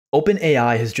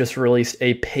OpenAI has just released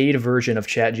a paid version of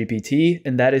ChatGPT,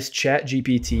 and that is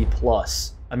ChatGPT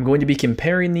Plus. I'm going to be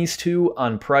comparing these two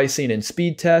on pricing and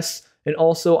speed tests, and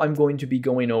also I'm going to be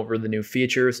going over the new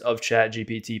features of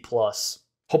ChatGPT Plus.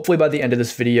 Hopefully by the end of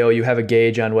this video, you have a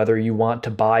gauge on whether you want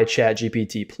to buy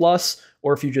ChatGPT Plus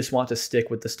or if you just want to stick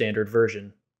with the standard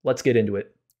version. Let's get into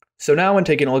it. So now when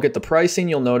taking a look at the pricing,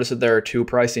 you'll notice that there are two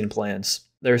pricing plans.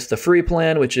 There's the free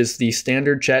plan, which is the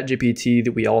standard ChatGPT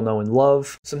that we all know and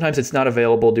love. Sometimes it's not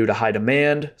available due to high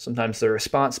demand. Sometimes the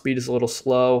response speed is a little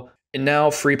slow. And now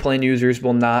free plan users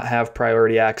will not have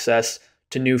priority access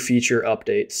to new feature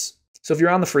updates. So if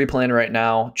you're on the free plan right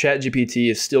now,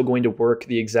 ChatGPT is still going to work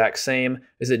the exact same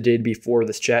as it did before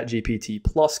this ChatGPT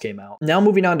Plus came out. Now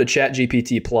moving on to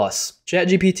ChatGPT Plus.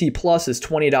 ChatGPT Plus is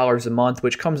 $20 a month,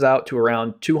 which comes out to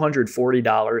around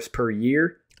 $240 per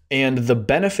year. And the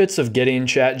benefits of getting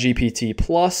ChatGPT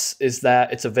Plus is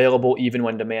that it's available even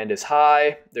when demand is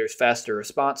high, there's faster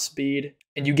response speed,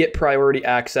 and you get priority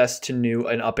access to new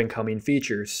and up-and-coming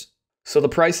features. So the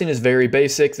pricing is very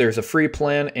basic. There's a free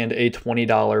plan and a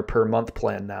 $20 per month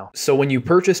plan now. So when you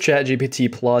purchase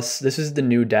ChatGPT Plus, this is the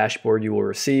new dashboard you will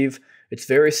receive. It's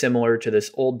very similar to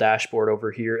this old dashboard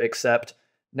over here, except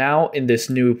now in this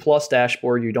new Plus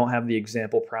dashboard, you don't have the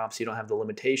example prompts, you don't have the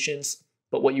limitations,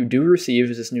 but what you do receive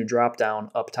is this new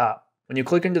drop-down up top. When you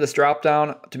click into this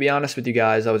drop-down, to be honest with you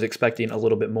guys, I was expecting a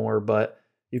little bit more, but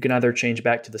you can either change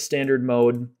back to the standard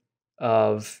mode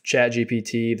of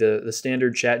ChatGPT, the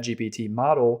standard ChatGPT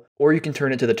model, or you can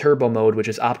turn it to the turbo mode, which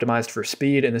is optimized for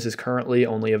speed, and this is currently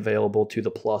only available to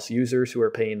the Plus users who are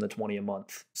paying the $20 a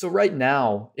month. So right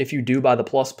now, if you do buy the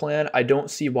Plus plan, I don't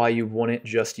see why you wouldn't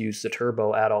just use the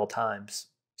turbo at all times.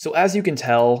 So as you can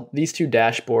tell, these two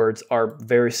dashboards are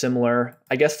very similar.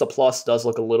 I guess the Plus does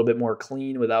look a little bit more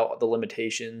clean without the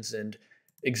limitations and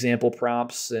example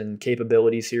prompts and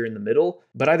capabilities here in the middle.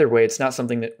 But either way, it's not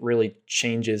something that really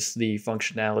changes the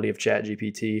functionality of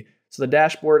ChatGPT. So the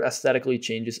dashboard aesthetically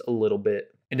changes a little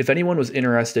bit. And if anyone was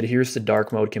interested, here's the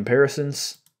dark mode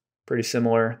comparisons. Pretty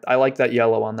similar. I like that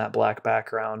yellow on that black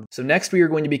background. So next we are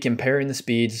going to be comparing the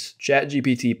speeds,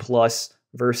 ChatGPT Plus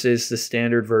versus the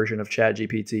standard version of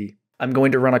ChatGPT. I'm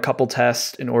going to run a couple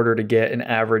tests in order to get an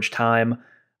average time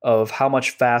of how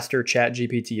much faster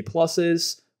ChatGPT Plus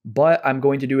is, but I'm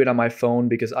going to do it on my phone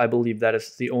because I believe that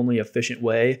is the only efficient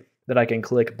way that I can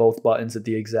click both buttons at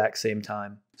the exact same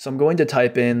time. So I'm going to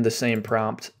type in the same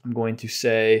prompt. I'm going to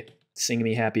say, "Sing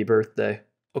me happy birthday."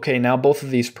 Okay, now both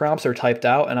of these prompts are typed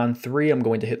out, and on 3, I'm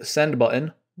going to hit the send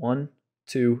button. 1,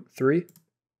 2, 3.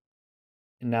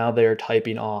 And now they're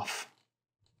typing off.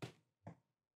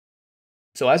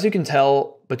 So as you can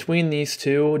tell, between these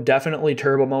two, definitely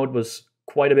turbo mode was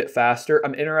quite a bit faster.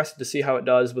 I'm interested to see how it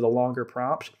does with a longer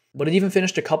prompt, but it even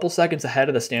finished a couple seconds ahead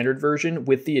of the standard version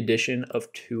with the addition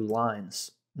of 2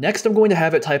 lines. Next, I'm going to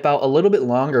have it type out a little bit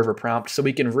longer of a prompt so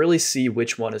we can really see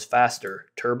which one is faster,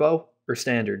 turbo or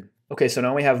standard. Okay, so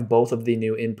now we have both of the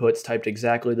new inputs typed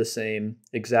exactly the same,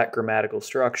 exact grammatical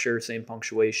structure, same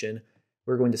punctuation.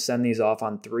 We're going to send these off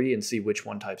on 3 and see which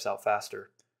one types out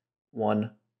faster.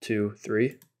 1, 2,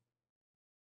 3.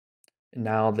 And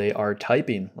now they are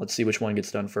typing. Let's see which one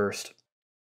gets done first.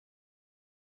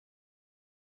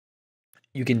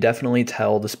 You can definitely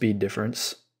tell the speed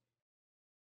difference.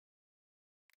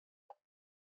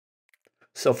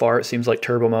 So far, it seems like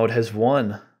turbo mode has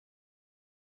won.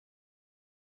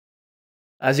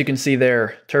 As you can see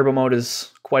there, turbo mode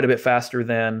is quite a bit faster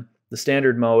than the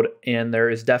standard mode, and there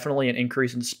is definitely an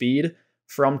increase in speed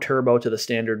from turbo to the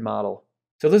standard model.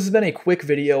 So this has been a quick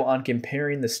video on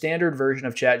comparing the standard version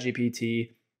of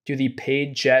ChatGPT to the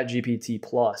paid ChatGPT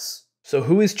Plus. So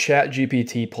who is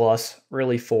ChatGPT Plus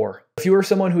really for? If you are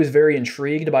someone who is very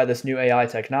intrigued by this new AI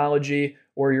technology,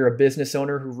 or you're a business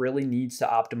owner who really needs to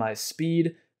optimize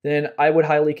speed, then I would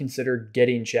highly consider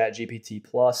getting ChatGPT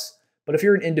Plus. But if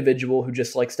you're an individual who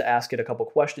just likes to ask it a couple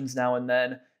questions now and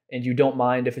then, and you don't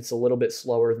mind if it's a little bit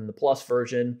slower than the Plus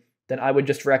version, then I would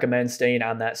just recommend staying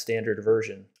on that standard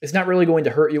version. It's not really going to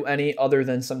hurt you any other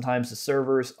than sometimes the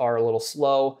servers are a little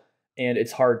slow and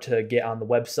it's hard to get on the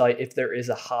website if there is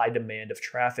a high demand of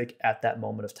traffic at that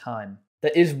moment of time.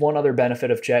 That is one other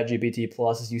benefit of ChatGPT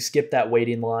Plus is you skip that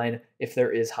waiting line if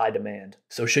there is high demand.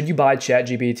 So should you buy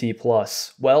ChatGPT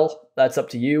Plus? Well, that's up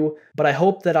to you, but I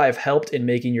hope that I've helped in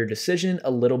making your decision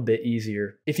a little bit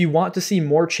easier. If you want to see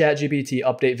more ChatGPT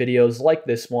update videos like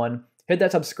this one, hit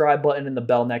that subscribe button and the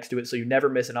bell next to it so you never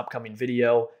miss an upcoming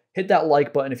video. Hit that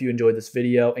like button if you enjoyed this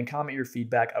video and comment your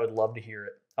feedback. I would love to hear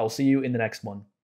it. I will see you in the next one.